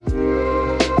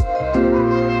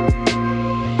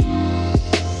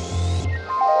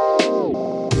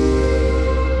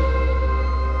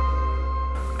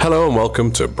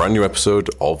welcome to a brand new episode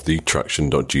of the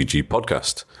Traction.gg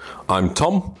podcast. I'm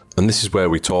Tom, and this is where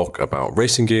we talk about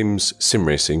racing games, sim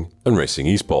racing, and racing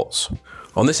esports.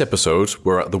 On this episode,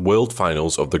 we're at the World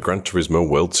Finals of the Gran Turismo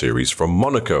World Series from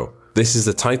Monaco. This is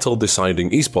the title-deciding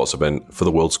esports event for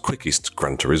the world's quickest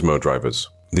Gran Turismo drivers.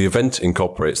 The event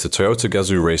incorporates the Toyota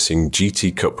Gazoo Racing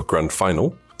GT Cup Grand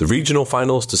Final, the regional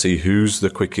finals to see who's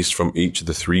the quickest from each of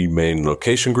the three main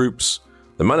location groups,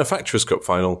 the Manufacturers' Cup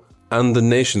Final, and the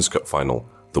Nations Cup Final,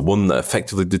 the one that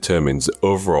effectively determines the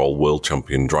overall world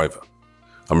champion driver.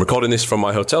 I'm recording this from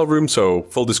my hotel room, so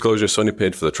full disclosure, Sony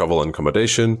paid for the travel and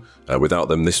accommodation. Without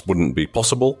them, this wouldn't be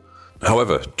possible.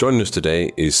 However, joining us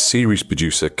today is series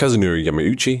producer Kazunori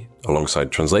Yamauchi,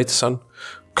 alongside Translator-san,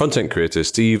 content creator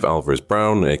Steve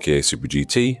Alvarez-Brown, aka Super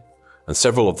GT, and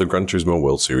several of the Gran Turismo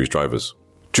World Series drivers.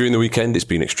 During the weekend, it's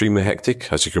been extremely hectic,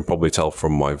 as you can probably tell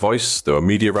from my voice. There were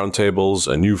media roundtables,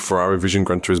 a new Ferrari Vision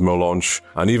Gran Turismo launch,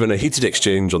 and even a heated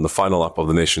exchange on the final lap of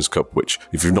the Nations Cup, which,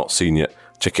 if you've not seen yet,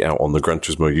 check it out on the Gran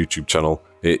Turismo YouTube channel.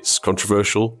 It's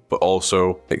controversial, but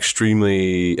also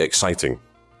extremely exciting.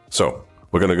 So,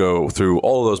 we're going to go through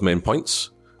all of those main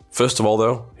points. First of all,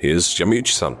 though, here's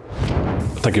Yamauchi-san.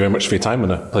 Thank you very much for your time,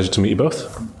 and a pleasure to meet you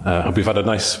both. Hope you've had a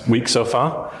nice week so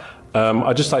far.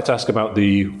 I'd just like to ask about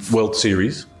the World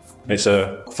Series. It's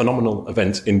a phenomenal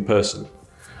event in person,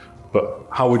 but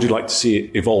how would you like to see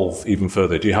it evolve even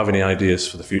further? Do you have any ideas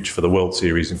for the future for the World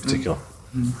Series in particular?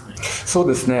 そう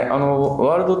ですね。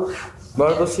ワ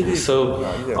ールドシリーズ。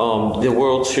So the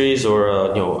World Series,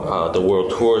 or the World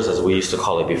Tours, as we used to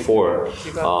call it before,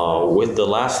 with the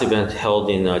last event held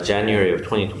in January of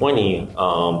 2020,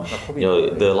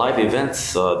 the live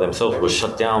events themselves were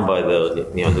shut down by the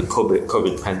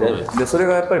COVID pandemic. でそれ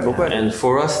がやっぱり僕は And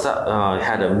for us, that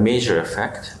had a major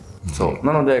effect. そう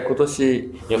なので今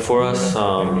年 For us,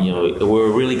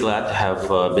 we're really glad to have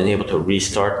been able to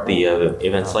restart the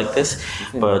events like this.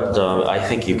 But I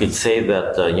think you could say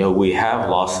that we have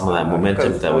lost some of that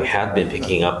momentum that we had been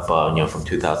picking up, from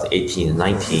 2018 and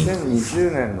 19.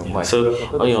 2020年の前 So,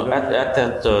 at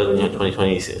that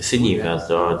 2020 Sydney event,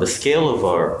 the scale of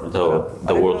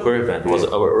the World Tour event was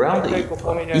around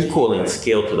equal in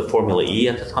scale to the Formula E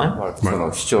at the time. そ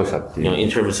の視聴者っていう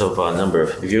In terms of number of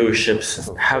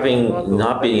viewerships, having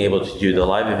not being able to do the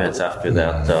live events after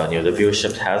that, the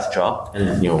viewership has dropped,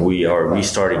 and we are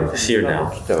restarting this year now.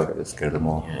 来たわけですけれど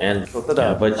も And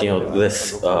but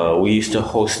this we used to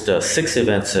host 6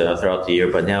 events throughout the year,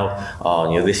 but now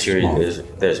this year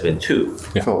there's been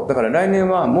 2. そうだから来年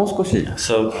はもう少し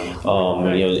So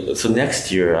so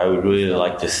next year I would really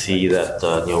like to see that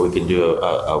we can do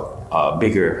a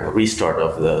bigger restart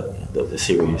of the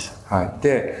series. はい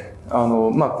で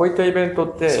こういったイベント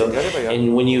ってやればやる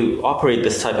And when you operate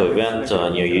this type of event,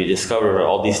 you discover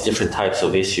all these different types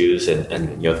of issues and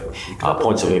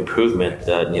points of improvement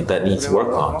that needs work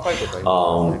on.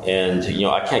 And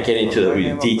I can't get into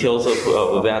the details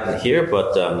of that here,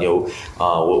 but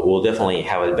we'll definitely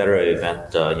have a better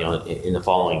event in the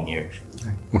following year.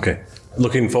 Okay.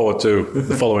 Looking forward to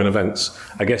the following events.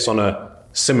 I guess on a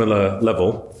similar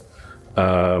level,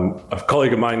 a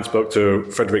colleague of mine spoke to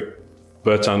Frederick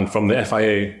Bertan from the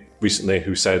FIA recently,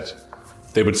 who said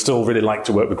they would still really like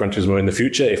to work with Gran Turismo in the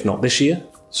future, if not this year.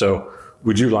 So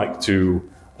would you like to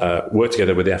work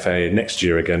together with the FIA next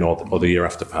year again, or the year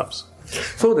after perhaps?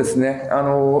 そうですね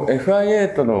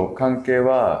FIA との関係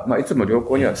はいつも良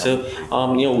好には So,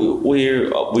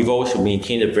 we've always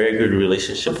maintained a very good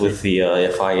relationship with the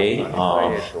FIA.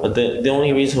 But the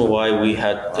only reason why we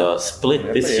had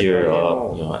split this year,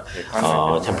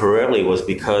 temporarily, was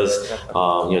because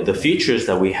the features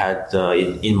that we had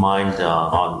in mind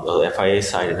on the FIA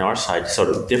side and our side sort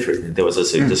of differed. There was a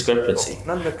discrepancy.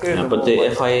 But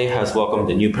the FIA has welcomed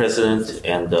a new president,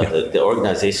 and the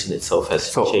organization itself has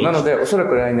そう changed. なのでおそら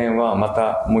く来年はま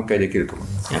たもう一回できると思い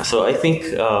ます Yeah, so I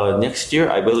think next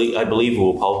year, I believe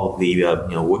we'll probably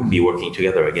be working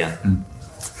together again.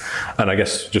 And I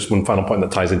guess just one final point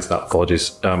that ties into that,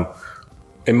 apologies.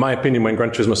 In my opinion, when Gran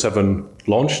Turismo 7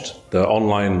 launched, the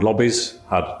online lobbies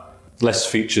had less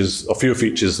features, or fewer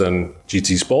features than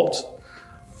GT Sport,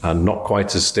 and not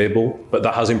quite as stable, but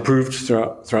that has improved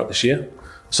throughout this year.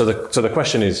 So the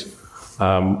question is,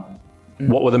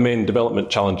 what were the main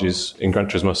development challenges in Gran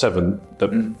Turismo 7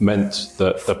 that meant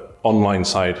that the online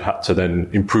side had to then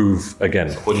improve again?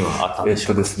 で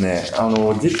すね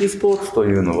GT スポーツと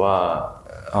いうのは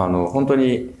本当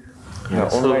に Yeah,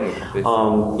オンラインのコンテンツ。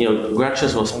 Gran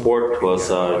Turismo Sport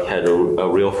had a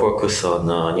real focus on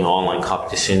online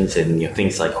competitions and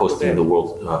things like hosting the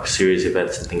World Series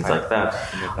events and things like that,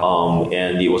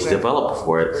 and it was developed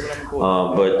for it.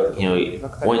 But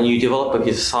when you develop a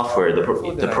piece of software, the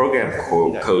program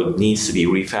code needs to be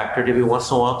refactored every once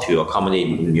in a while to accommodate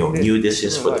new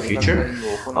additions for the future,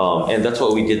 and that's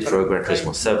what we did for Gran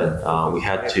Turismo 7. We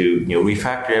had to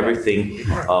refactor everything,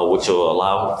 which will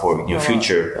allow for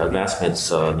future advancements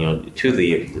to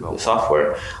the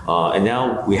software, and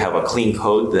now we have a clean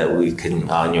code that we can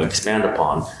expand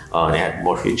upon and add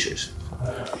more features.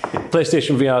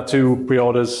 PlayStation VR 2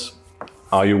 pre-orders.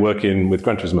 Are you working with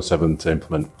Gran Turismo 7 to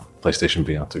implement PlayStation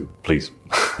VR 2? Please.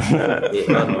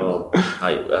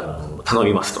 頼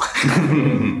みますと。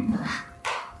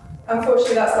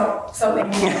 Unfortunately, that's not something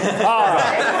we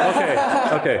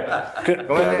Okay.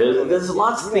 There's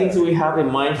lots of things we have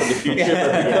in mind for the future,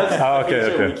 but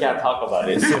because we can't talk about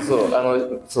it.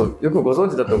 そうよくご存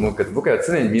知だと思うけど、僕らは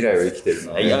常に未来を生きてる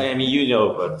ので。 I mean,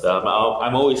 but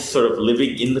I'm always sort of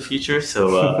living in the future, so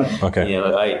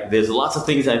there's lots of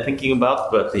things I'm thinking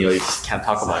about, but you just can't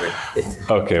talk about it.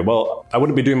 Okay, well, I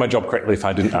wouldn't be doing my job correctly if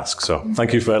I didn't ask, so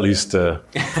thank you for at least trying.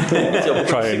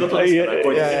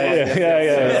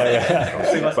 Yeah.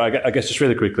 But I guess just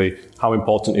really quickly, how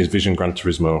important is Vision Gran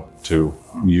Turismo to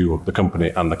you, the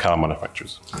company, and the car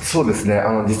manufacturers? そうですね。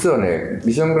実はね、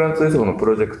ビジョングランツーリスモのプ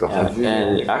ロジェクト始め。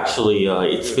 And actually,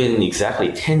 it's been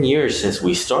exactly 10 years since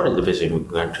we started the Vision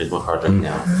Gran Turismo project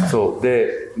now. そう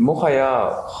で、もは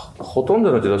やほとんど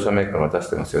の自動車メーカーが出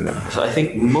してますよね。 So I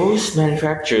think most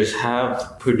manufacturers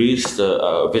have produced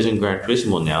a Vision Gran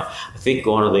Turismo now. I think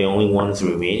one of the only ones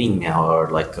remaining now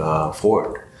are like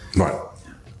Ford. Right.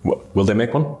 Will they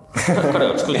make one?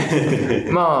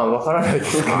 まあわからないで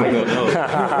すけど。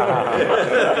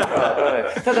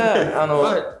ただ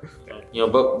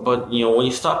But when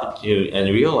you stop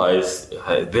and realize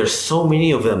there's so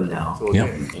many of them now,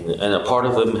 and a part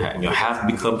of them have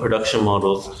become production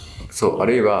models. そうあ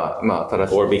るいはまあ新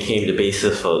しい or became the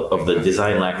basis of the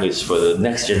design language for the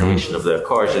next generation of their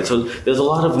cars. And so there's a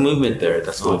lot of movement there.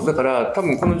 That's what. だから多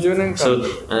分この10年間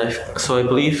So I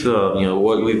believe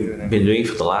what we've been doing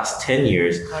for the last 10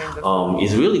 years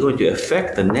is really going to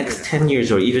affect the next 10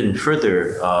 years or even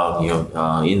further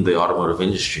in the automotive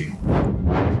industry.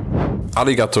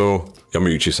 Arigato,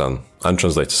 Yamauchi-san, and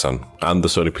Translator-san, and the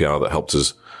Sony PR that helped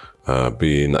us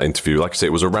be in that interview. Like I say,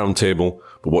 it was a round table,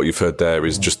 but what you've heard there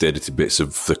is just the edited bits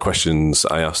of the questions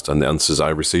I asked and the answers I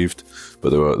received. But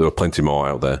there were plenty more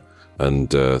out there. And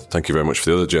thank you very much for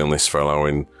the other journalists for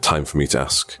allowing time for me to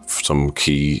ask some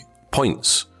key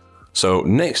points. So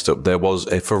next up, there was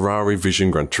a Ferrari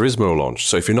Vision Gran Turismo launch.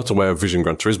 So if you're not aware of Vision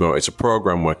Gran Turismo, it's a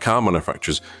program where car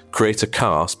manufacturers create a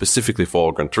car specifically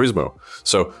for Gran Turismo.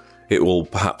 So it will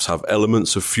perhaps have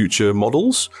elements of future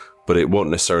models, but it won't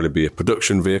necessarily be a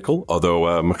production vehicle, although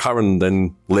McLaren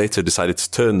then later decided to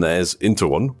turn theirs into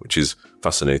one, which is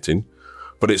fascinating.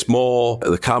 But it's more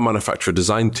the car manufacturer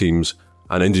design teams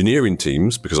and engineering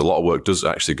teams, because a lot of work does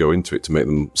actually go into it to make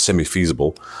them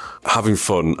semi-feasible, having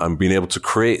fun and being able to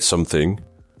create something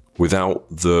without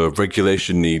the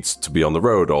regulation needs to be on the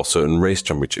road or certain race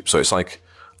championships. So it's like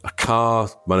a car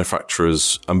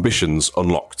manufacturer's ambitions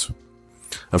unlocked.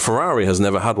 And Ferrari has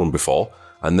never had one before,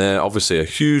 and they're obviously a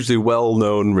hugely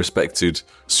well-known, respected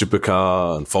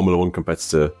supercar and Formula One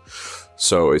competitor.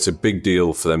 So it's a big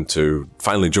deal for them to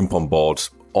finally jump on board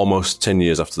almost 10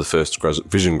 years after the first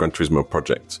Vision Gran Turismo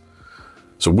project.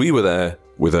 So we were there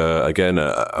with,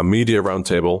 a media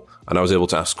roundtable, and I was able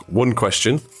to ask one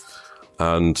question.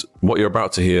 And what you're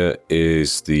about to hear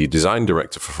is the design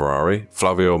director for Ferrari,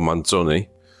 Flavio Manzoni,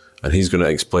 and he's going to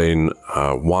explain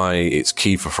why it's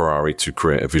key for Ferrari to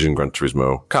create a Vision Gran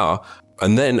Turismo car.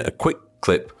 And then a quick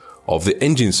clip of the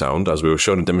engine sound as we were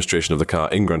shown a demonstration of the car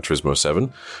in Gran Turismo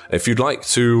 7. If you'd like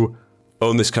to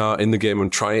own this car in the game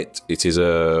and try it, it is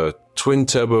a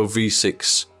twin-turbo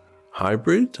V6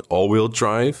 hybrid, all-wheel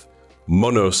drive,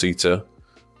 mono-seater.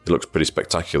 It looks pretty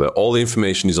spectacular. All the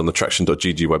information is on the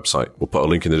Traction.gg website. We'll put a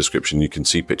link in the description. You can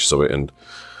see pictures of it and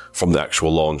from the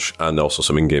actual launch, and also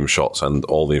some in-game shots and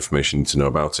all the information you need to know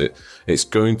about it. It's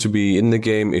going to be in the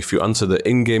game if you answer the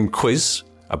in-game quiz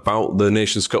about the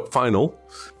Nations Cup final,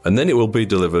 and then it will be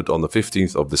delivered on the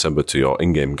 15th of December to your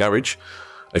in-game garage.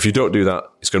 If you don't do that,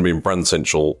 it's going to be in Brand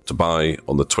Central to buy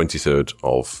on the 23rd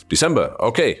of December.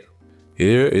 Okay,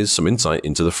 here is some insight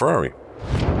into the Ferrari.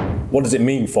 What does it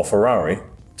mean for Ferrari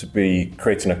to be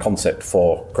creating a concept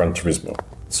for Gran Turismo?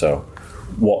 So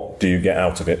what do you get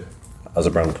out of it as a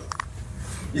brand?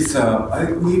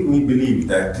 We believe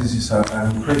that this is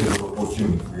an incredible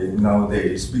opportunity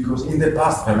nowadays because in the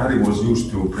past Ferrari was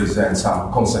used to present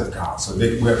some concept cars. So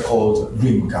they were called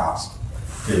dream cars.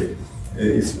 Okay.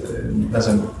 It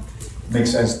doesn't make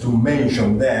sense to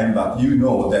mention them, but you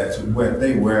know that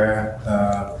they were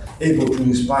able to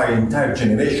inspire entire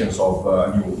generations of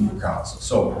new cars.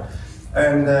 So,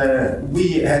 and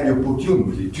we had the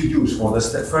opportunity to use for the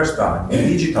first time the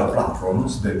digital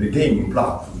platforms, the gaming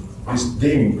platform, this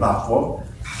gaming platform,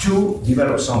 to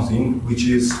develop something which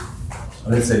is,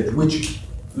 which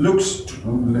looks,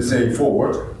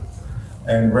 forward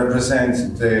and represents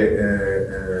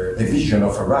the vision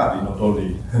of Ferrari, not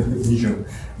only the vision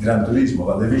Gran Turismo,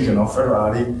 but the vision of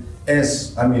Ferrari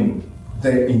as,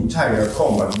 the entire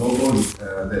company, not only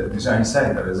the design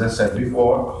center, as I said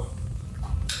before.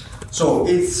 So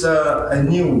it's a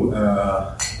new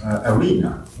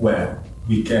arena where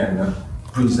we can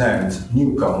present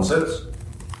new concepts,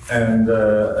 and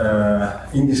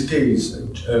in this case,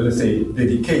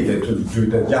 dedicated to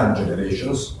the young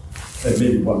generations, that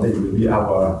maybe one day will be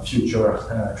our future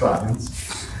clients.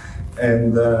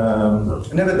 And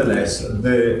nevertheless,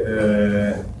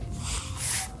 the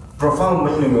profound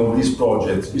meaning of this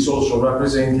project is also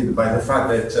represented by the fact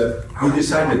that we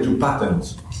decided to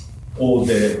patent all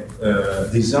the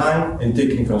design and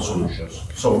technical solutions.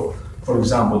 So, for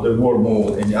example, the world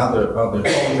mode and the other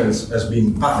contents has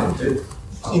been patented.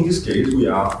 In this case, we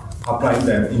are applying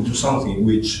them into something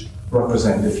which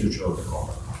represents the future of the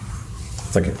company.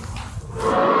 Thank you.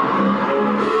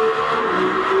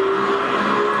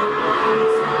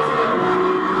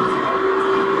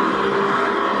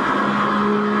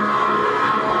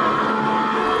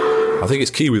 I think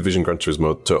it's key with Vision Gran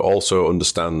Turismo to also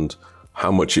understand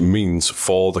how much it means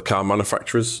for the car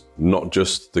manufacturers, not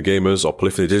just the gamers or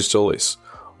Polyphony Digital. It's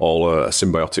all a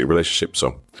symbiotic relationship.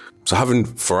 So having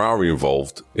Ferrari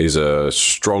involved is a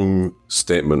strong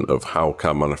statement of how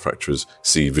car manufacturers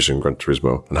see Vision Gran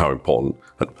Turismo and how important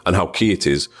and how key it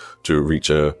is to reach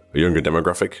a younger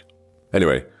demographic.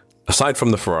 Anyway, aside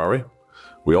from the Ferrari,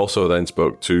 we also then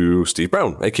spoke to Steve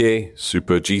Brown, aka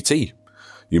Super GT.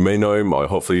 You may know him, or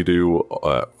hopefully you do,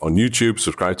 on YouTube.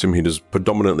 Subscribe to him. He does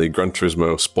predominantly Gran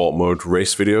Turismo sport mode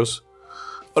race videos,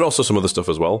 but also some other stuff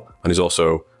as well. And he's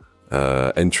also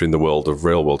entering the world of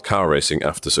real world car racing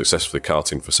after successfully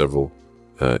karting for several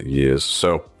years.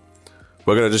 So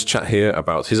we're going to just chat here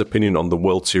about his opinion on the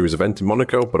World Series event in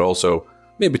Monaco, but also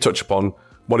maybe touch upon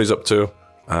what he's up to,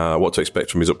 what to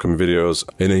expect from his upcoming videos,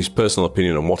 and his personal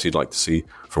opinion on what he'd like to see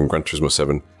from Gran Turismo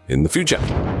 7 in the future.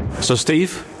 So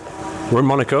Steve, we're in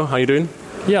Monaco. How are you doing?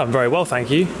 Yeah, I'm very well, thank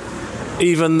you.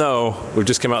 Even though we've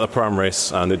just come out of the Pram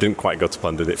race and it didn't quite go to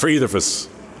plan, did it? For either of us.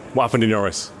 What happened in your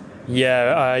race?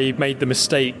 Yeah, I made the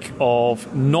mistake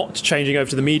of not changing over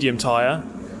to the medium tyre.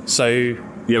 So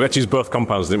Yeah, we had to use both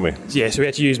compounds, didn't we? yeah, so we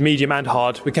had to use medium and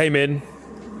hard. We came in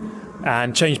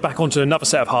and changed back onto another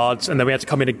set of hards, and then we had to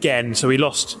come in again. So we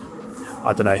lost,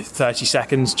 30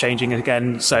 seconds changing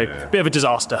again. So bit of a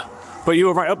disaster. But you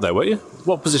were right up there, weren't you?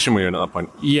 What position were you in at that point?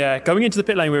 Yeah, going into the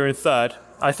pit lane, we were in third.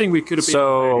 I think we could have been.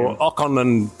 So Ocon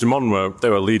and Dumont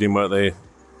were leading, weren't they?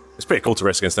 It's pretty cool to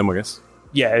race against them, I guess.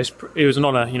 Yeah, it was an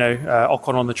honour,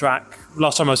 Ocon on the track.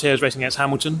 Last time I was here, I was racing against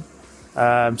Hamilton.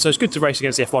 So it's good to race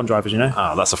against the F1 drivers,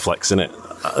 Ah, that's a flex, isn't it?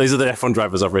 These are the F1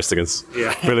 drivers I've raced against.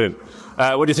 Yeah. Brilliant.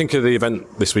 What do you think of the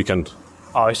event this weekend?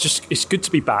 Oh, it's good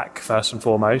to be back, first and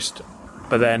foremost.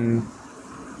 But then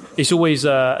it's always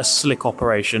a slick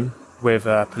operation with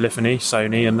Polyphony,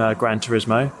 Sony, and Gran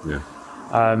Turismo. Yeah.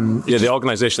 The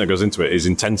organisation that goes into it is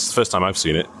intense. First time I've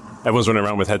seen it. Everyone's running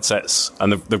around with headsets,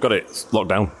 and they've got it locked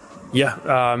down. Yeah,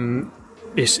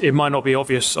 it might not be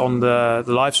obvious on the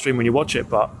live stream when you watch it,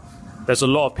 but there's a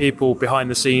lot of people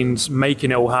behind the scenes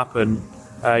making it all happen.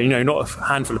 Not a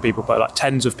handful of people, but like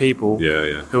tens of people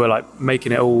who are like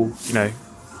making it all,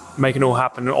 making it all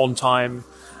happen on time,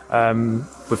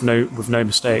 with no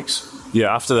mistakes.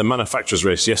 Yeah, after the manufacturers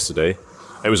race yesterday,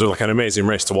 it was like an amazing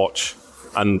race to watch,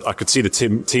 and I could see the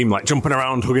team like jumping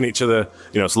around, hugging each other.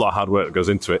 It's a lot of hard work that goes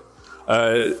into it.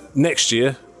 Next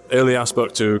year, earlier I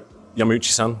spoke to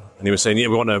Yamauchi-san, and he was saying, we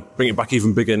want to bring it back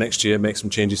even bigger next year, make some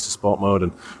changes to sport mode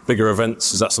and bigger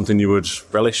events. Is that something you would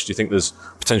relish? Do you think there's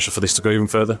potential for this to go even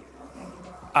further?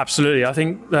 Absolutely. I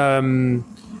think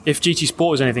if GT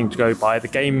Sport is anything to go by, the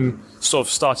game sort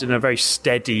of started in a very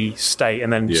steady state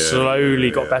and then slowly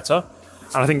got better.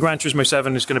 And I think Gran Turismo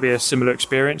 7 is going to be a similar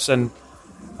experience. And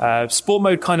sport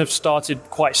mode kind of started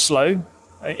quite slow.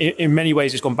 In many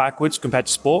ways, it's gone backwards compared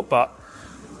to sport, but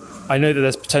I know that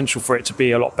there's potential for it to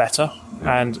be a lot better.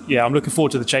 And I'm looking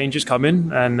forward to the changes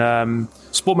coming. And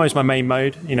sport mode is my main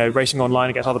mode, racing online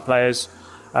against other players.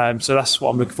 So that's what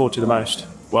I'm looking forward to the most.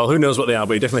 Well, who knows what they are,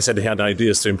 but he definitely said he had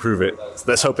ideas to improve it. So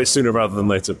let's hope it's sooner rather than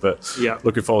later, but Yeah.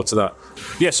 looking forward to that.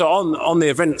 Yeah, so on the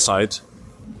event side,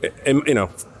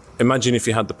 imagine if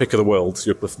you had the pick of the world,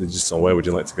 you're Uplifting Digital, where would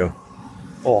you like to go?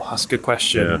 Oh, that's a good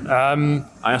question.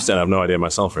 I asked it, I have no idea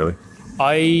myself, really.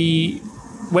 I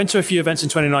went to a few events in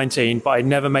 2019, but I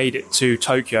never made it to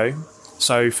Tokyo.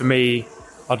 So for me,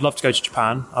 I'd love to go to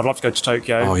Japan. I'd love to go to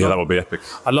Tokyo. Oh, yeah, that would be epic.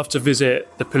 I'd love to visit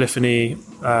the Polyphony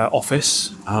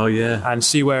office Oh, yeah. and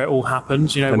see where it all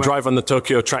happened. You know, And where- drive on the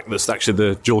Tokyo track that's actually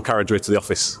the dual carriageway to the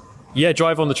office. Yeah,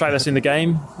 drive on the track that's in the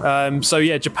game. So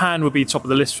yeah, Japan would be top of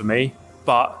the list for me.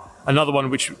 But another one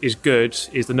which is good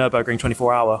is the Nürburgring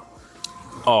 24 Hour.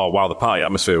 Oh, wow, the party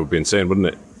atmosphere would be insane, wouldn't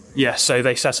it? Yeah, so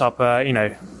they set up,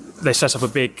 they set up a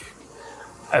big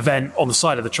event on the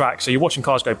side of the track. So you're watching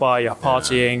cars go by, you're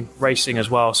partying, racing as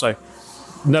well. So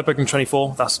Nürburgring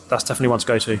 24, that's definitely one to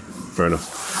go to. Fair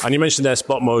enough. And you mentioned there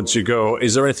sport modes you go.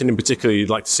 Is there anything in particular you'd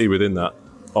like to see within that?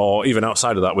 Or even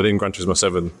outside of that, within Gran Turismo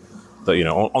 7, that,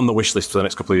 on the wish list for the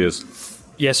next couple of years?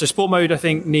 Yeah, so sport mode I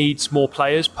think needs more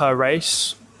players per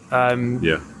race.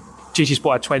 Yeah. GT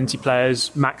Sport had 20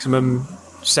 players, maximum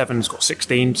 7's got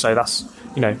 16, so that's,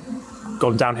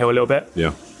 gone downhill a little bit.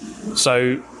 Yeah.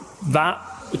 So that,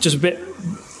 just a bit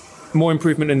more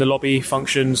improvement in the lobby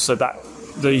functions so that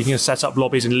you can set up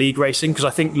lobbies in league racing, because I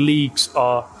think leagues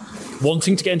are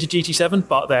wanting to get into GT7,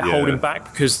 but they're holding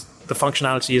back because the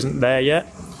functionality isn't there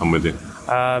yet. I'm with you.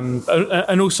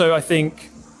 And also I think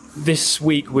this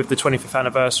week with the 25th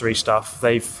anniversary stuff,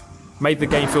 they've made the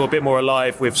game feel a bit more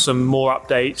alive with some more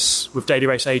updates, with Daily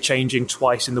Race A changing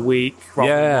twice in the week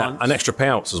rather than once. And extra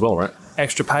payouts as well, right?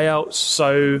 Extra payouts.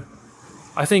 So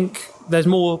I think there's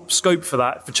more scope for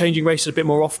that, for changing races a bit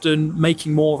more often,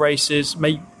 making more races,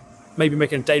 maybe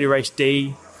making a Daily Race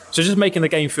D. So just making the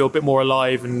game feel a bit more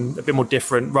alive and a bit more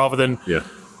different, rather than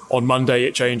on Monday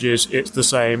it changes, it's the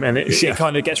same, and it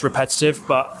kind of gets repetitive.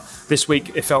 But this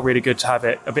week it felt really good to have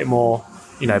it a bit more,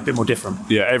 a bit more different.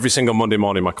 Yeah, every single Monday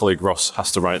morning my colleague Ross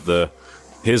has to write the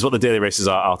 "Here's what the daily races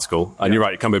are" article, and you're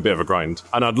right, it can be a bit of a grind.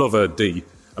 And I'd love a D,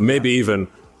 and maybe even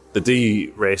the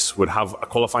D race would have a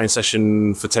qualifying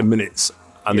session for 10 minutes,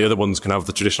 and the other ones can have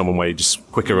the traditional one where you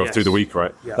just quicker through the week,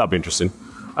 right? Yeah. That'd be interesting.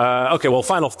 Okay, well,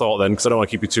 final thought then, because I don't want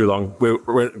to keep you too long. We've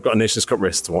got a Nations Cup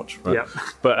race to watch, right? Yeah.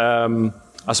 But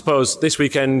I suppose this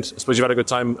weekend, you've had a good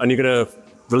time, and you're going to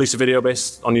release a video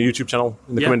based on your YouTube channel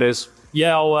in the coming days?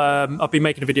 Yeah, I'll be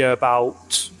making a video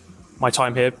about my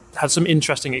time here. Had some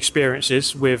interesting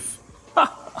experiences with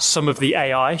some of the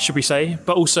AI, should we say,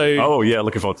 but also... Oh, yeah,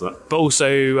 looking forward to that. But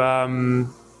also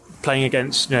playing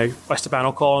against, Esteban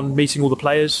Ocon, meeting all the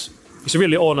players. It's a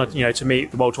really honour, to meet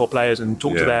the World Tour players and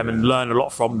talk to them and learn a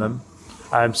lot from them.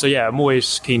 So yeah, I'm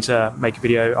always keen to make a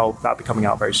video. That'll be coming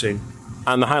out very soon.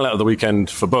 And the highlight of the weekend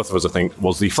for both of us, I think,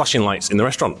 was the flashing lights in the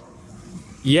restaurant.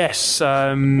 Yes,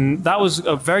 that was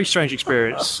a very strange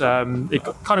experience. It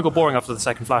kind of got boring after the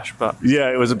second flash, but...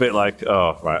 Yeah, it was a bit like,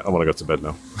 oh, right, I want to go to bed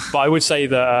now. But I would say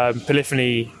that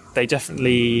Polyphony, they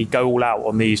definitely go all out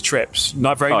on these trips.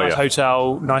 Very nice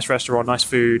hotel, nice restaurant, nice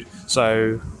food.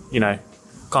 So,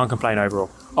 can't complain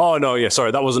overall. Oh, no, yeah,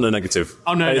 sorry, that wasn't a negative.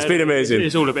 Oh, no, it's been amazing.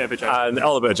 It's all a bit of a joke. And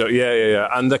all a bit of a joke, yeah.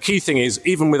 And the key thing is,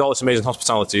 even with all this amazing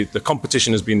hospitality, the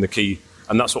competition has been the key,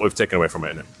 and that's what we've taken away from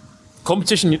it, isn't it?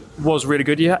 Competition was really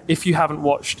good. Yeah, if you haven't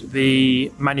watched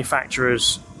the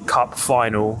Manufacturers Cup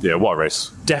final, Yeah, what a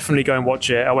race. definitely go and watch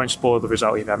it. I won't spoil the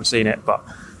result if you haven't seen it, but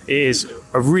it is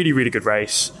a really, really good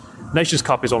race. Nations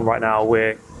Cup is on right now.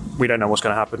 We don't know what's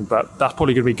going to happen, but that's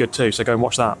probably going to be good too. So go and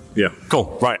watch that. Yeah,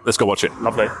 cool. Right, let's go watch it.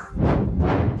 Lovely.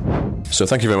 So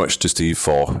thank you very much to Steve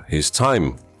for his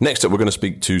time. Next up, we're going to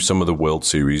speak to some of the World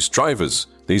Series drivers.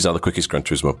 These are the quickest Gran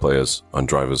Turismo players and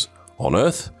drivers on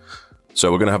Earth. So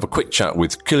we're going to have a quick chat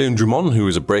with Kylian Drumont, who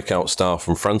is a breakout star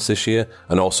from France this year,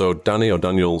 and also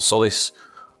Daniel Solis.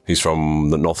 He's from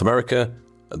North America.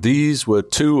 These were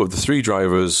two of the three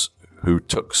drivers who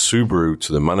took Subaru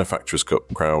to the Manufacturers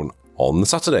Cup crown on the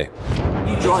Saturday.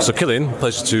 So Kylian,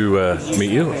 pleasure to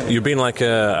meet you. You've been like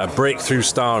a breakthrough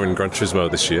star in Gran Turismo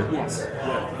this year.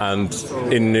 And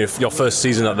in your first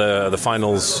season at the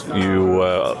finals, you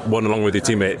won along with your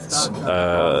teammates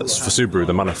for Subaru,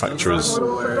 the Manufacturers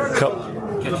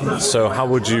Cup. So how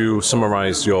would you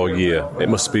summarise your year? It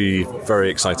must be very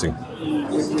exciting.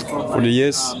 For the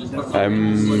years,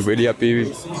 I'm really happy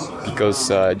because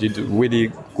I did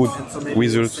really good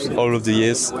results all of the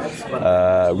years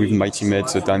with my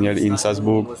teammate Daniel in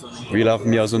Salzburg. We love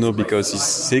Miyazono because he's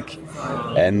sick,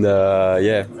 and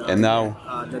now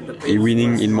he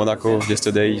winning in Monaco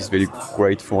yesterday is very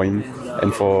great for him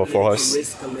and for us.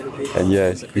 And yeah,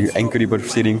 it's an incredible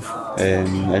feeling, and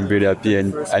I'm really happy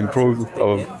and I'm proud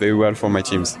of very well for my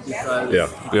teams. Yeah,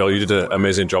 you did an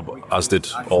amazing job, as did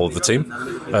all of the team.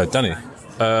 Danny,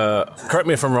 correct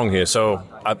me if I'm wrong here. So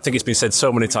I think it's been said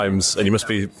so many times, and you must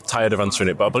be tired of answering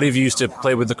it, but I believe you used to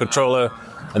play with the controller,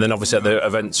 and then obviously at the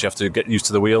events you have to get used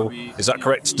to the wheel. Is that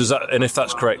correct? And if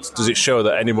that's correct, does it show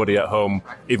that anybody at home,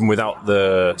 even without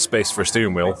the space for a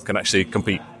steering wheel, can actually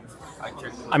compete?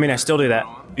 I mean, I still do that.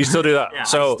 You still do that? Yeah,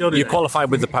 so you qualified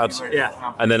with the pad,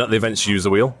 and then at the events you use the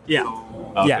wheel? Yeah.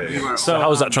 Okay. Yeah. So how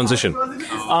was that transition?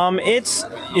 It's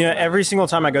every single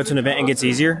time I go to an event, it gets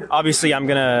easier. Obviously, I'm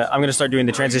gonna start doing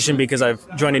the transition because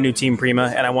I've joined a new team,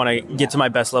 Prima, and I want to get to my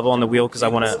best level on the wheel because I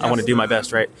want to do my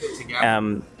best, right?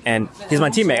 And he's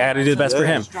my teammate. I got to do the best for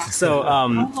him. So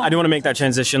I do want to make that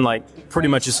transition like pretty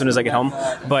much as soon as I get home.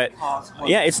 But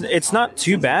yeah, it's not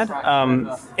too bad.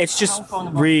 It's just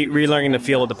relearning the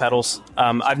feel of the pedals.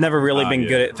 I've never really been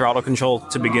good at throttle control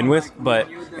to begin with, but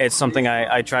it's something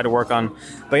I try to work on.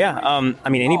 But yeah, I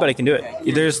mean, anybody can do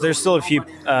it. There's still a few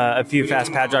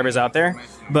fast pad drivers out there.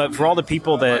 But for all the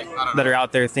people that are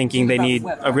out there thinking they need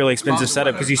a really expensive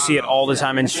setup, because you see it all the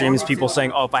time in streams, people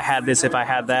saying, oh, if I had this, if I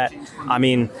had that. I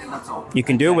mean, you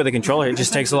can do it with a controller. It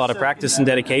just takes a lot of practice and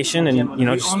dedication, and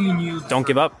just don't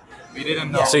give up.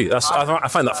 See, I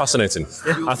find that fascinating.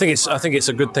 Yeah. I think it's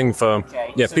a good thing for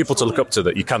people to look up to,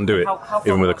 that you can do it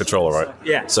even with a controller, right?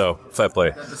 Yeah. So fair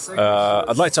play.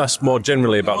 I'd like to ask more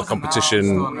generally about the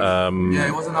competition.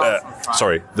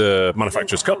 The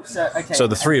Manufacturers Cup. So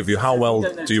the three of you, how well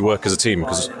do you work as a team?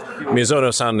 Because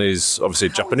Miyazono-san is obviously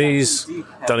Japanese,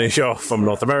 Danny, you're from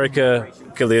North America,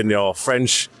 Killian, you're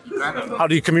French. How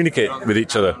do you communicate with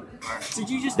each other?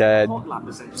 Yeah,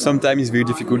 sometimes it's very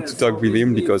difficult to talk with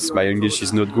him because my English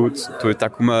is not good. To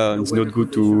Takuma is not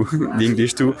good to the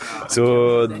English too.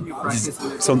 So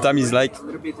sometimes it's like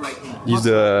use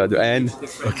the hand.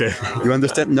 Okay. You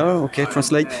understand? No. Okay.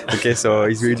 Translate. Okay. So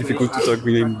it's very difficult to talk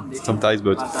with him sometimes,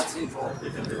 but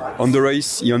on the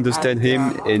race he understand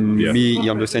him, and me he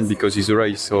understand because he's a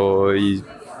race. So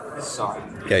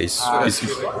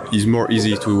it's more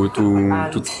easy to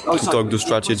talk the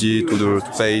strategy, to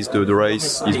pace the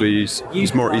race.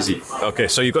 It's more easy. Okay,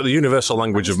 so you've got the universal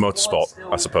language of motorsport,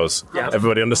 I suppose. Yeah.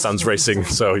 Everybody understands racing,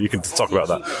 so you can talk about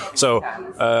that. So,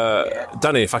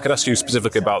 Danny, if I could ask you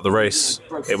specifically about the race,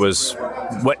 it was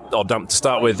wet or damp to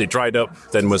start with, it dried up,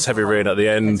 then was heavy rain at the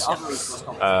end.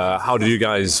 How did you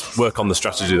guys work on the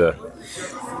strategy there?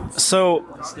 So,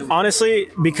 honestly,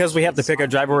 because we have to pick our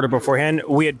driver order beforehand,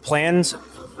 we had planned.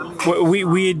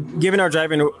 We had given our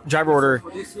driver order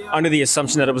under the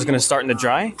assumption that it was going to start in the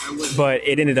dry, but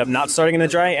it ended up not starting in the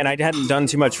dry, and I hadn't done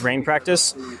too much rain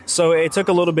practice. So it took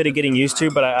a little bit of getting used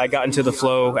to, but I got into the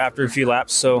flow after a few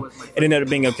laps, so it ended up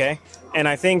being okay. And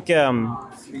I think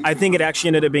it actually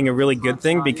ended up being a really good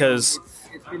thing because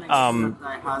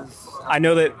I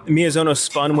know that Miyazono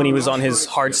spun when he was on his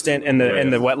hard stint in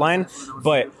the wet line,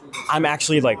 but I'm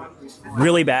actually like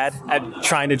really bad at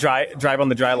trying to drive on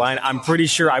the dry line. I'm pretty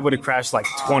sure I would have crashed like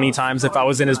 20 times if I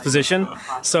was in his position.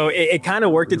 So it kind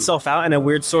of worked itself out in a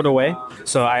weird sort of way.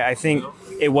 So I think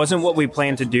it wasn't what we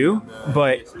planned to do,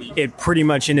 but it pretty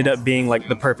much ended up being like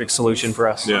the perfect solution for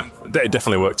us. Yeah, it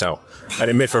definitely worked out. And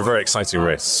it made for a very exciting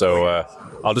race. So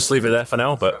I'll just leave it there for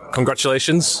now, but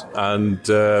congratulations and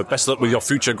best of luck with your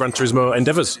future Gran Turismo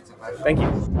endeavours. Thank you.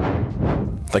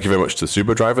 Thank you very much to the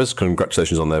Subaru drivers.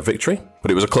 Congratulations on their victory.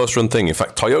 But it was a close run thing. In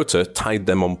fact, Toyota tied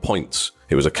them on points.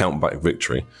 It was a count-back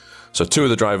victory. So two of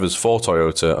the drivers for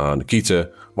Toyota are Nikita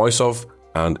Moisov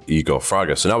and Igor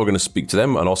Fraga. So now we're going to speak to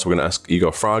them, and also we're going to ask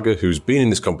Igor Fraga, who's been in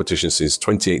this competition since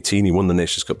 2018. He won the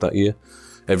Nations Cup that year,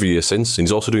 every year since. And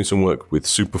he's also doing some work with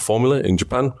Super Formula in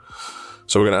Japan.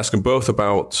 So we're going to ask them both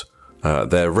about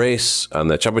their race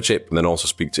and their championship, and then also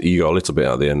speak to Igor a little bit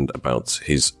at the end about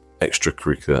his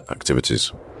extracurricular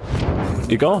activities.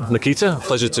 Igor, Nikita,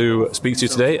 pleasure to speak to you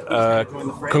today.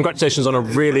 Congratulations on a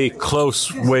really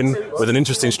close win with an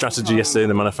interesting strategy yesterday in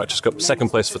the Manufacturers Cup. Second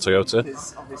place for Toyota.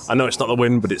 I know it's not the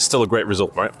win, but it's still a great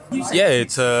result, right? Yeah,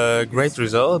 it's a great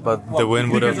result, but the win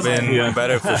would have been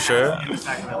better for sure.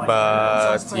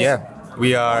 But yeah,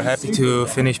 we are happy to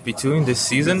finish P2 in this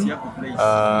season.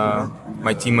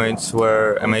 My teammates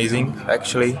were amazing,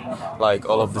 actually. Like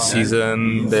all of the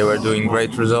season, they were doing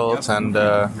great results and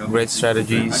great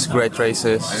strategies, great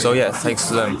races. So yeah, thanks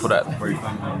to them for that.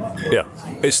 Yeah,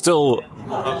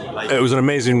 it was an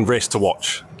amazing race to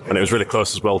watch, and it was really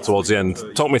close as well towards the end.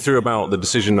 Talk me through about the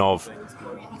decision of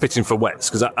pitting for wets,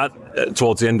 because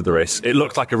towards the end of the race, it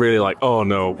looked like a really like, oh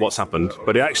no, what's happened?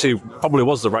 But it actually probably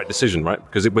was the right decision, right?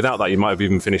 Because without that, you might have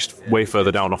even finished way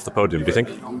further down off the podium. Do you think?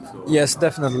 Yes,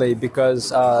 definitely, because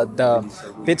the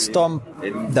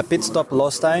pit stop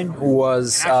last time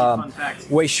was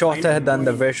way shorter than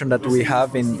the version that we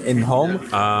have in home.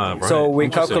 Right. So we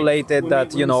calculated that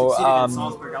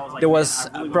there was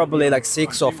probably like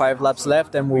 6 or 5 laps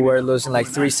left, and we were losing like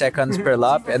 3 seconds per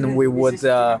lap, and we would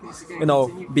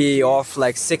be off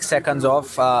like 6 seconds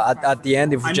off at the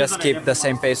end if we just keep the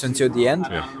same pace until the end.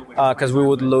 Because we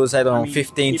would lose,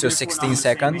 15 to 16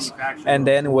 seconds, and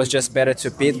then it was just better to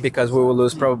pit because we will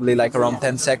lose probably like around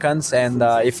 10 seconds, and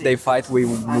if they fight, we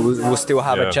will still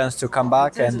have a chance to come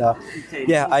back. And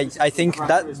I think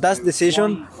that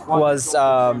decision was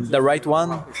the right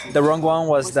one. The wrong one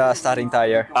was the starting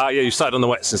tire. You started on the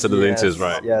wets instead of the inters,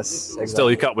 right? Yes, exactly. Still,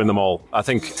 you can't win them all. I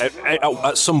think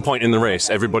at some point in the race,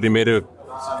 everybody made a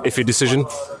iffy decision.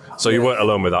 So you weren't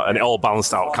alone with that, and it all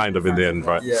balanced out kind of in the end,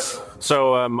 right? Yeah.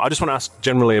 So I just want to ask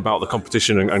generally about the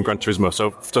competition and Gran Turismo. So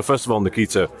first of all,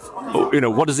 Nikita,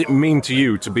 what does it mean to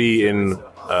you to be in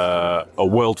a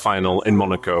world final in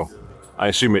Monaco? I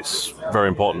assume it's very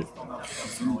important.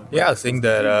 Yeah, I think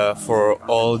that for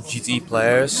all GT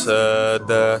players,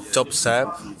 the top step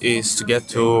is to get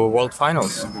to world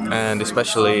finals, and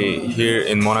especially here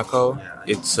in Monaco,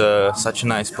 it's such a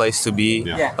nice place to be.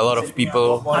 Yeah. A lot of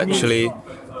people actually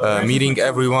meeting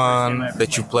everyone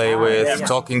that you play with,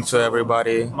 talking to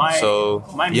everybody. So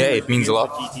yeah, it means a lot.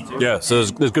 Yeah, so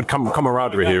there's good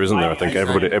camaraderie here, isn't there? I think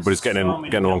everybody's getting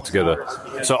along together.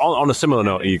 So on a similar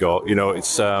note, Igor,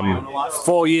 it's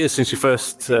 4 years since you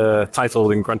first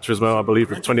titled in Gran Turismo, I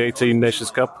believe, with 2018 Nations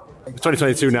Cup.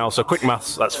 2022 now, so quick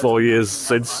maths, that's 4 years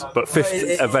since, but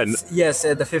fifth event. Yes,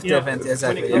 the fifth event,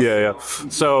 exactly. Yeah.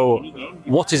 So,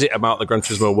 what is it about the Gran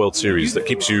Turismo World Series that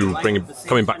keeps you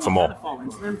coming back for more?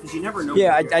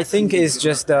 Yeah, I think it's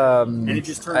just I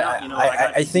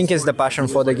think it's the passion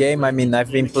for the game. I mean,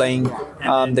 I've been playing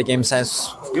the game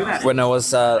since when I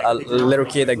was a little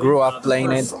kid. I grew up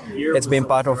playing it. It's been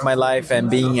part of my life, and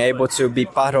being able to be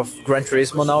part of Gran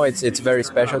Turismo now, it's very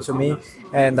special to me.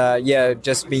 And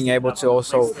just being able to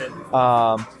also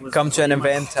come to an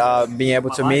event, being able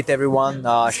to meet everyone,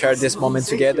 share this moment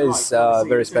together is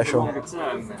very special.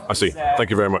 I see. Thank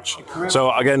you very much.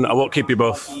 So again, I won't keep you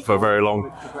both for very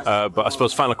long, but I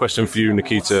suppose final question for you,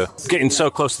 Nikita. Getting so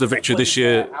close to the victory this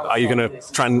year, are you going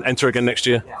to try and enter again next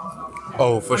year?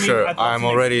 Oh, for sure. I'm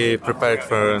already prepared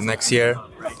for next year.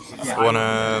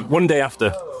 One day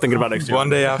after, thinking about next year. One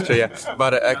day after, yeah.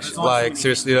 But actually,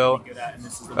 seriously though,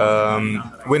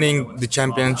 winning the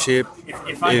championship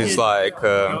is like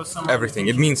everything.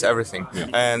 It means everything. Yeah.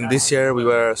 And this year we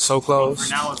were so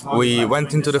close. We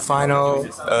went into the final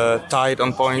tied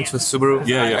on points with Subaru,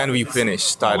 and we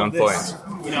finished tied on points.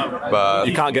 But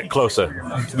you can't get closer.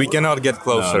 We cannot get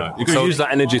closer. No. You can use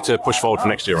that energy to push forward for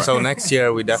next year, right? So next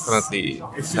year we definitely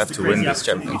have to win this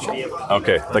championship.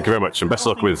 Okay, thank you very much, and best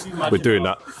of luck with doing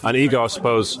that. And Igor, I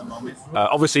suppose,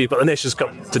 obviously you've got the Nations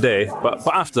Cup today, but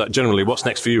after that, generally, what's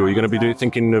next for you? Are you going to be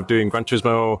thinking of doing Gran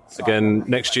Turismo again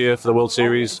next year for the World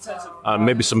Series?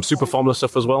 Maybe some Super Formula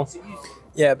stuff as well?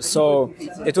 Yeah, so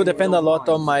it will depend a lot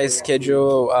on my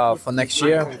schedule for next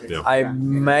year. Yeah. I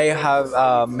may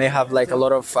have like a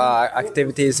lot of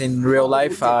activities in real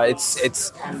life.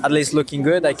 It's at least looking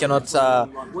good. I cannot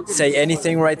say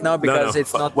anything right now because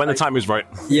it's not when the time is right.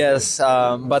 Yes,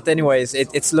 but anyways,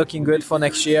 it's looking good for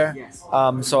next year.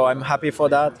 So I'm happy for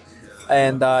that.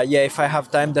 And if I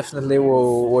have time, definitely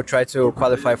we'll try to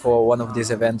qualify for one of these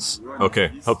events.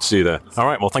 Okay, hope to see you there. All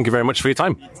right, well, thank you very much for your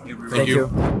time. Thank you.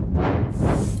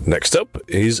 Next up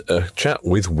is a chat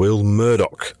with Will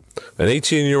Murdoch, an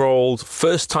 18-year-old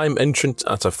first-time entrant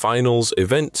at a finals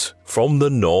event from the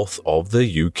north of the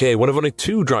UK, one of only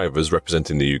 2 drivers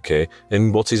representing the UK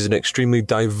in what is an extremely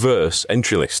diverse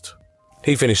entry list.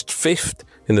 He finished 5th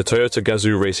in the Toyota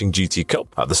Gazoo Racing GT Cup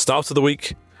at the start of the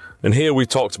week, and here we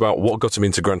talked about what got him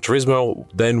into Gran Turismo,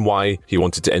 then why he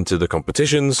wanted to enter the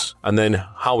competitions, and then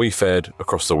how he fared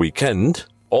across the weekend.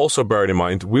 Also bearing in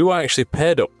mind, we were actually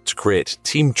paired up to create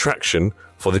Team Traction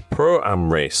for the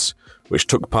Pro-Am race, which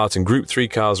took part in Group 3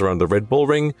 cars around the Red Bull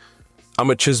Ring,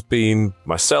 amateurs being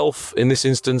myself in this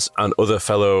instance and other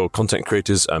fellow content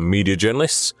creators and media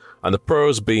journalists, and the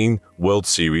pros being World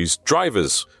Series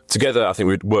drivers. Together, I think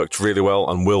we'd worked really well,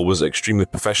 and Will was extremely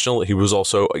professional. He was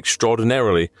also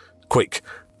extraordinarily quick,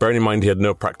 bearing in mind he had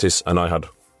no practice and I had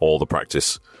all the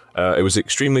practice. It was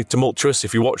extremely tumultuous.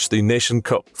 If you watch the Nation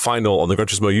Cup final on the Gran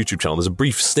Turismo YouTube channel, there's a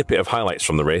brief snippet of highlights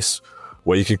from the race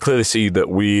where you can clearly see that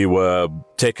we were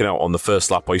taken out on the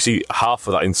first lap, or you see half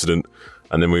of that incident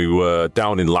and then we were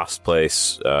down in last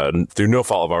place through no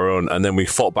fault of our own, and then we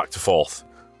fought back to fourth,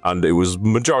 and it was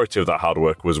majority of that hard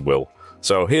work was Will.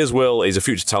 So here's Will. He's a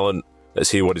future talent. Let's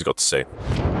hear what he's got to say.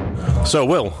 So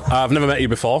Will, I've never met you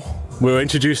before. We were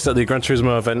introduced at the Gran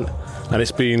Turismo event, and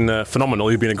it's been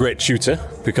phenomenal. You've been a great shooter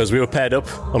because we were paired up.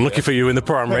 Unlucky for you in the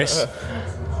Pro-Am race.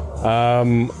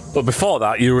 But before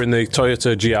that, you were in the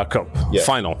Toyota GR Cup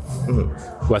final,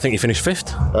 where I think you finished fifth.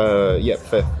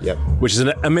 Fifth. Yeah. Which is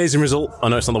an amazing result. I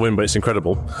know it's not the win, but it's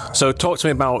incredible. So, talk to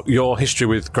me about your history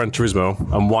with Gran Turismo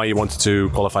and why you wanted to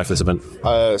qualify for this event.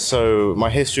 So my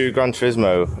history with Gran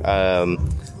Turismo.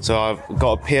 So I've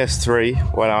got a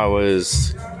PS3 when I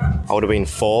would have been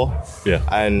 4. Yeah.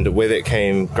 And with it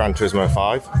came Gran Turismo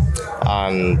 5,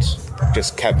 and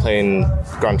just kept playing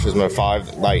Gran Turismo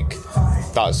 5. Like,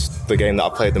 that's the game that I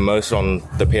played the most on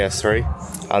the PS3.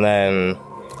 And then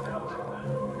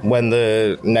when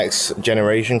the next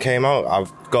generation came out,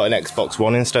 I've got an Xbox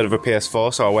One instead of a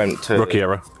PS4, so I went to... Rookie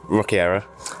era.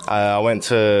 I went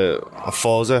to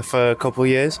Forza for a couple of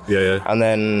years. Yeah. And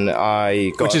then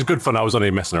I got... Which is good fun. I was only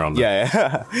messing around there.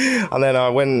 Yeah. And then I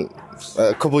went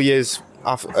a couple of years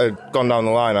after, gone down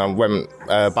the line, I went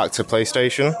back to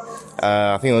PlayStation.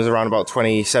 I think it was around about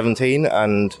 2017,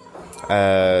 and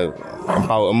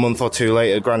about a month or two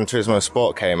later, Gran Turismo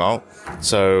Sport came out.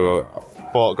 So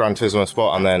I bought Gran Turismo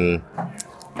Sport, and then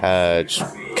just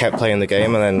kept playing the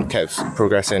game, and then kept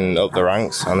progressing up the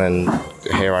ranks, and then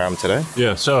here I am today.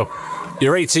 Yeah, so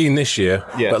you're 18 this year,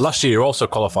 Yeah. but last year you also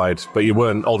qualified, but you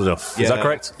weren't old enough. Is that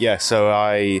correct? Yeah, so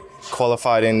I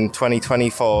qualified in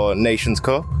 2020 for Nations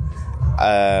Cup,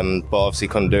 but obviously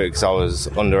couldn't do it because I was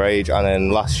underage. And then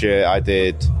last year I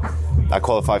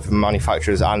qualified for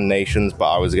manufacturers and nations,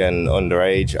 but I was again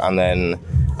underage. And then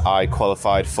I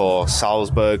qualified for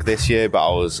Salzburg this year, but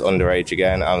I was underage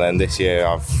again. And then this year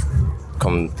I've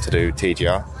come to do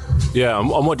TGR. Yeah, and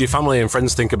what do your family and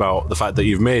friends think about the fact that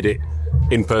you've made it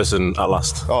in person at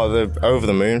last? Oh, they're over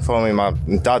the moon for me. My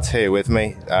dad's here with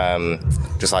me,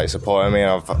 just like supporting me.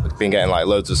 I've been getting like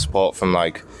loads of support from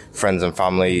like friends and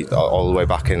family all the way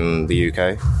back in the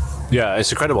UK. Yeah,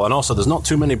 it's incredible. And also, there's not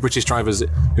too many British drivers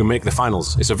who make the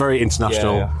finals. It's a very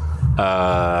international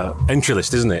entry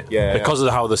list, isn't it? Yeah. Because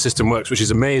of how the system works, which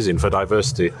is amazing for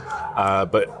diversity.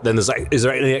 But then is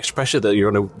there any extra pressure that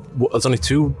you're on there's only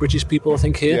 2 British people, I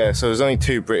think, here? Yeah, so there's only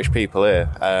 2 British people here.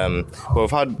 But we've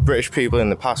had British people in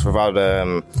the past. We've had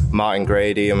Martin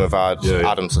Grady, and we've had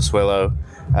Adam Soswillo.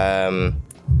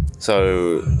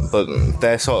 But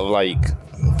they're sort of like,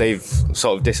 they've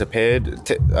sort of disappeared.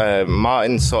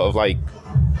 Martin sort of like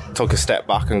took a step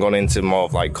back and gone into more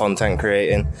of like content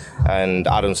creating, and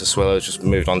Adam Soswillo's just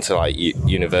moved on to like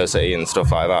university and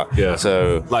stuff like that. Yeah.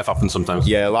 So life happens sometimes.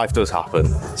 Yeah, life does happen.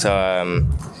 So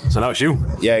now it's you.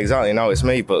 Yeah, exactly. Now it's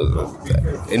me. But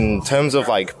in terms of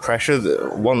like pressure,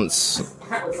 once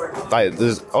like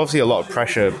there's obviously a lot of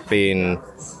pressure being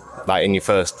like in your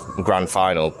first grand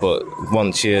final, but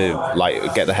once you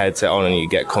like get the headset on and you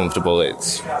get comfortable,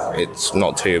 it's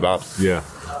not too bad. Yeah.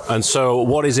 And so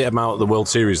what is it about the World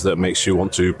Series that makes you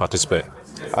want to participate?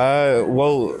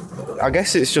 Well, I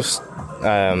guess it's just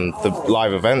the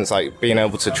live events, like being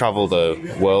able to travel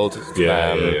the world.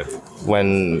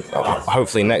 When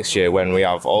hopefully next year, when we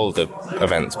have all the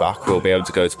events back, we'll be able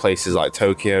to go to places like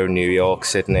Tokyo, New York,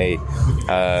 Sydney,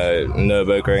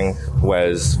 Nürburgring,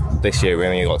 whereas this year we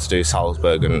only got to do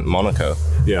Salzburg and Monaco.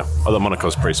 Yeah, although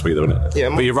Monaco's pretty sweet, though, isn't it? Yeah,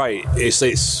 but you're right. It's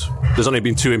there's only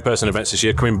been 2 in-person events this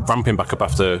year, ramping back up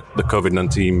after the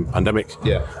COVID-19 pandemic.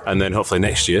 Yeah, and then hopefully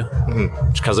next year.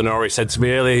 Which Kazunori said to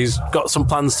me earlier, he's got some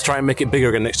plans to try and make it bigger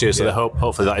again next year. So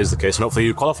hopefully that is the case, and hopefully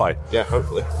you qualify. Yeah,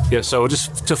 hopefully. Yeah. So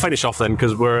just to finish off then,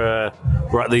 because we're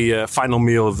at the final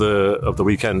meal of the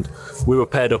weekend. We were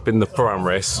paired up in the Pro-Am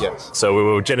race. Yes. So we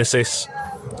were Genesis,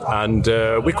 and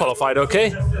we qualified okay.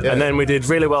 Yeah. And then we did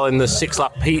really well in the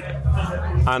 6-lap heat.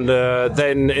 And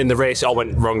then in the race, it all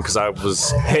went wrong because I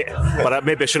was hit. But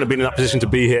maybe I shouldn't have been in that position to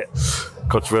be hit.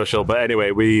 Controversial. But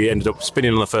anyway, we ended up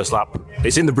spinning on the first lap.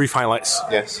 It's in the brief highlights.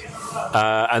 Yes.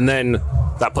 And then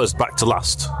that put us back to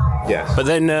last. Yes. But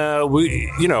then I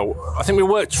think we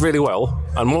worked really well.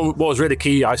 And what was really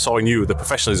key, I saw in you, the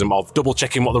professionalism of double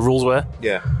checking what the rules were.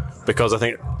 Yeah. Because I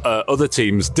think other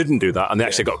teams didn't do that, and they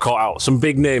actually got caught out. Some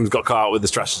big names got caught out with the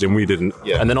strategy, and we didn't.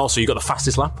 Yeah. And then also you got the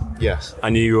fastest lap. Yes.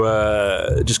 And you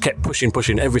just kept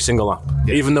pushing every single lap,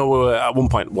 even though we were at one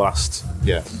point last.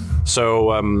 Yeah.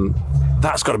 So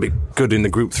that's got to be good in the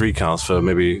Group 3 cars for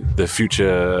maybe the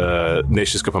future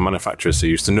Nations Cup of manufacturers who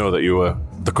used to know that you were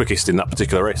the quickest in that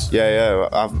particular race.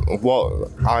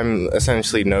 What I'm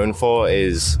essentially known for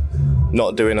is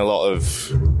not doing a lot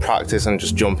of practice and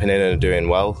just jumping in and doing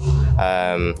well.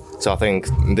 So I think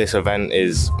this event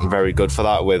is very good for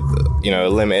that, with a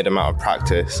limited amount of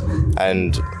practice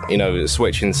and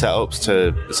switching setups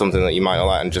to something that you might not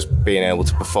like and just being able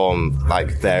to perform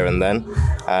like there and then.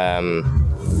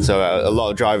 So a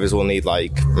lot of drivers will need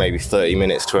like maybe 30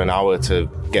 minutes to an hour to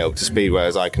get up to speed,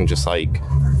 whereas I can just like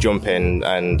jump in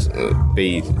and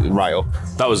be right up.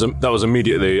 That was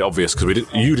immediately obvious because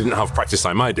you didn't have practice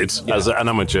time. I did as an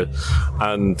amateur,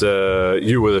 and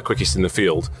you were the quickest in the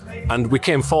field. And we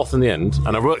came fourth in the end.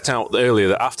 And I worked out earlier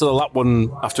that after the lap one,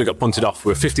 after we got punted off, we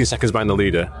were 15 seconds behind the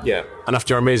leader. Yeah. And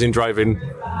after our amazing driving,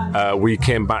 we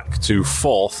came back to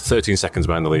fourth, 13 seconds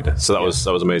behind the leader. So that was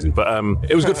apamazing. But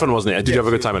it was good fun, wasn't it? Did you have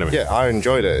a good time anyway? Yeah, I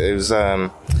enjoyed it. It was.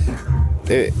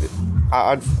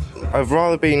 I've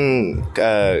rather been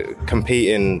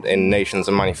competing in nations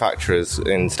and manufacturers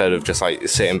instead of just like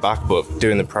sitting back, but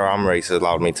doing the Pro-Am races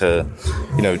allowed me to,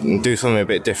 do something a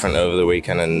bit different over the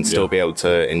weekend and still be able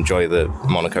to enjoy the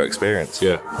Monaco experience.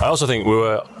 Yeah, I also think we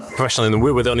were professional, and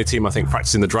we were the only team I think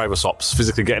practicing the driver swaps,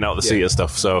 physically getting out of the seat and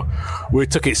stuff. So we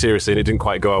took it seriously, and it didn't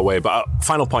quite go our way. But our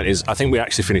final point is, I think we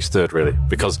actually finished third, really,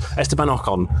 because Esteban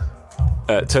Ocon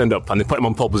turned up and they put him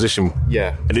on pole position.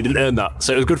 Yeah. And he didn't earn that.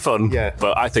 So it was good fun. Yeah.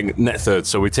 But I think net third,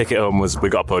 so we take it home we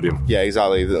got a podium. Yeah,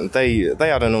 exactly. They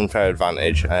had an unfair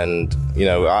advantage, and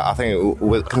I think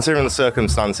considering the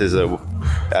circumstances that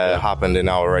happened in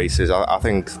our races, I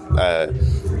think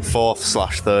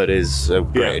 4th/3rd is a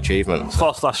great achievement.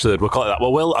 4th/3rd, we'll call it that.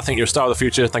 Well, Will, I think you're a star of the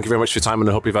future. Thank you very much for your time, and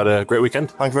I hope you've had a great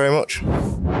weekend. Thank you very much.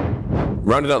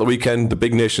 Rounding out the weekend, the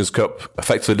Big Nations Cup,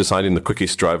 effectively deciding the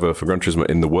quickest driver for Gran Turismo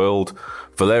in the world.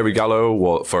 Valerio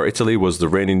Gallo for Italy was the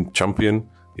reigning champion.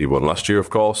 He won last year,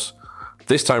 of course.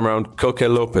 This time round, Coque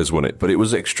Lopez won it, but it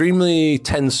was extremely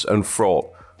tense and fraught.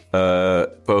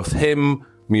 Both him,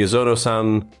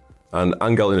 Miyazono-san, and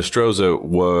Angel Inestrosa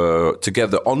were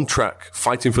together on track,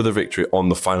 fighting for the victory on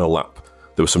the final lap.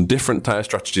 There were some different tyre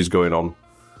strategies going on,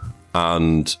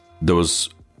 and there was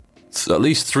at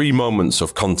least 3 moments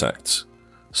of contact.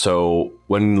 So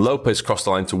when Lopez crossed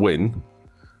the line to win,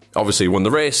 obviously he won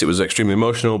the race, it was extremely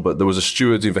emotional, but there was a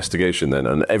steward's investigation then,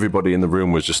 and everybody in the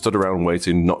room was just stood around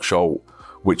waiting, not sure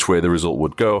which way the result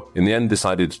would go. In the end,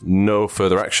 decided no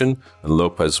further action, and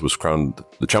Lopez was crowned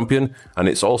the champion, and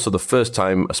it's also the first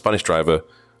time a Spanish driver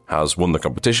has won the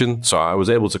competition, so I was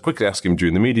able to quickly ask him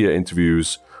during the media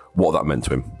interviews what that meant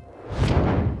to him.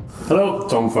 Hello,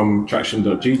 Tom from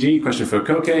Traction.gg. Question for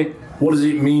Coque. What does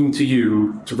it mean to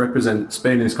you to represent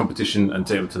Spain in this competition and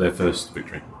take them to their first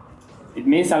victory? It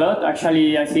means a lot.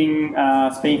 Actually, I think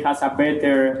Spain has a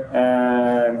better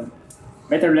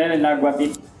level than what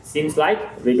it seems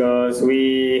like, because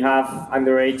we have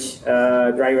underage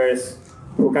drivers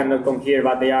who cannot come here,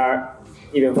 but they are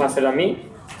even faster than me.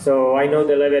 So I know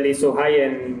the level is so high,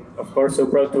 and of course so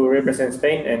proud to represent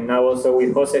Spain, and now also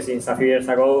with Jose since a few years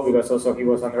ago, because also he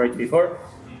was underage before.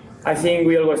 I think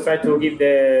we always try to give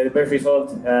the best result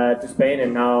to Spain,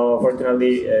 and now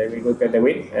fortunately we could get the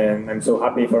win, and I'm so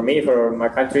happy for me, for my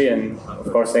country, and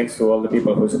of course thanks to all the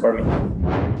people who support me.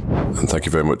 And thank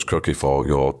you very much, Coque, for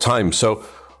your time. So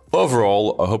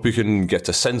overall, I hope you can get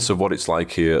a sense of what it's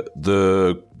like here.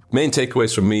 The main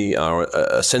takeaways from me are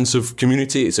a sense of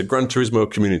community. It's a Gran Turismo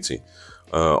community.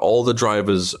 All the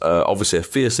drivers obviously are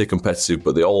fiercely competitive,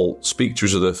 but they all speak to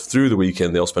each other through the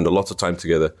weekend. They all spend a lot of time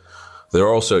together. They're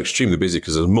also extremely busy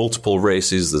because there's multiple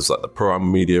races. There's like the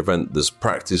Pro-Am media event, there's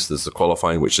practice, there's the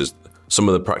qualifying, which is some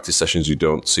of the practice sessions you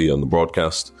don't see on the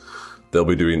broadcast. They'll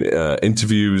be doing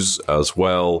interviews as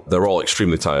well. They're all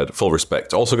extremely tired, full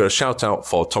respect. Also got a shout out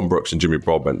for Tom Brooks and Jimmy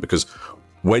Broadbent, because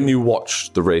when you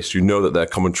watch the race, you know that their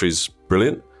commentary is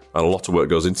brilliant and a lot of work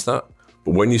goes into that.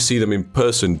 But when you see them in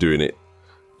person doing it,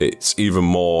 it's even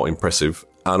more impressive.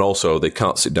 And also, they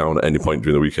can't sit down at any point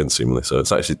during the weekend, seemingly. So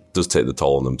it actually does take the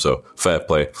toll on them. So fair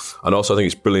play. And also, I think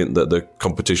it's brilliant that the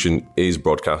competition is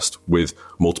broadcast with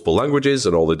multiple languages,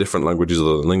 and all the different languages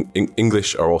other than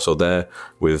English are also there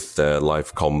with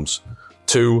live comms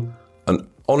too. And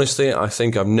honestly, I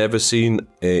think I've never seen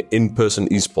an in-person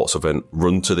esports event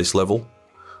run to this level.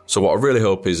 So what I really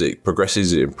hope is it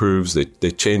progresses, it improves,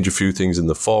 they change a few things in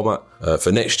the format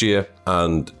for next year,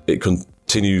 and it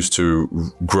continues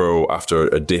to grow after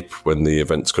a dip when the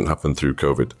events couldn't happen through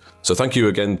COVID. So thank you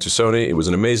again to Sony. It was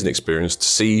an amazing experience to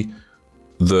see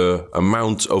the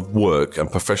amount of work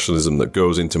and professionalism that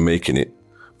goes into making it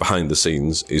behind the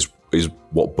scenes is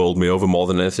what bowled me over more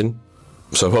than anything.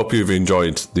 So I hope you've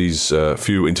enjoyed these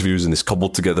few interviews in this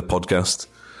cobbled together podcast.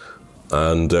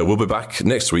 And we'll be back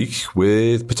next week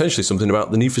with potentially something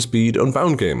about the Need for Speed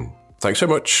Unbound game. Thanks so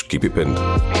much. Keep it pinned.